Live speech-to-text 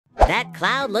That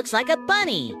cloud looks like a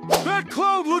bunny. That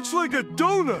cloud looks like a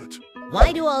donut.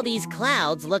 Why do all these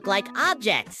clouds look like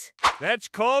objects? That's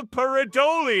called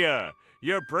pareidolia.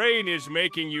 Your brain is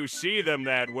making you see them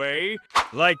that way.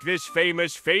 Like this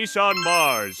famous face on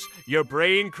Mars. Your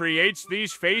brain creates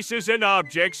these faces and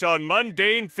objects on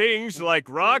mundane things like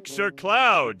rocks or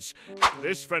clouds.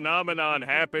 This phenomenon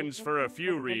happens for a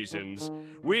few reasons.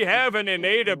 We have an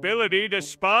innate ability to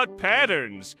spot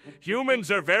patterns.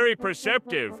 Humans are very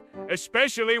perceptive,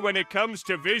 especially when it comes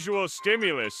to visual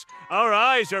stimulus. Our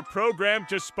eyes are programmed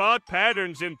to spot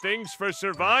patterns in things for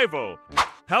survival.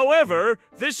 However,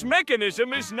 this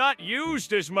mechanism is not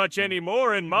used as much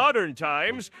anymore in modern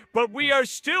times, but we are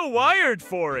still wired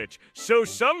for it. So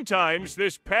sometimes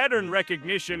this pattern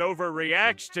recognition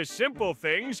overreacts to simple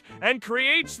things and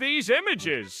creates these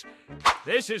images.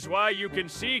 This is why you can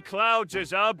see clouds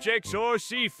as objects or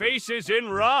see faces in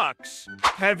rocks.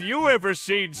 Have you ever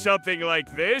seen something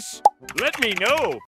like this? Let me know.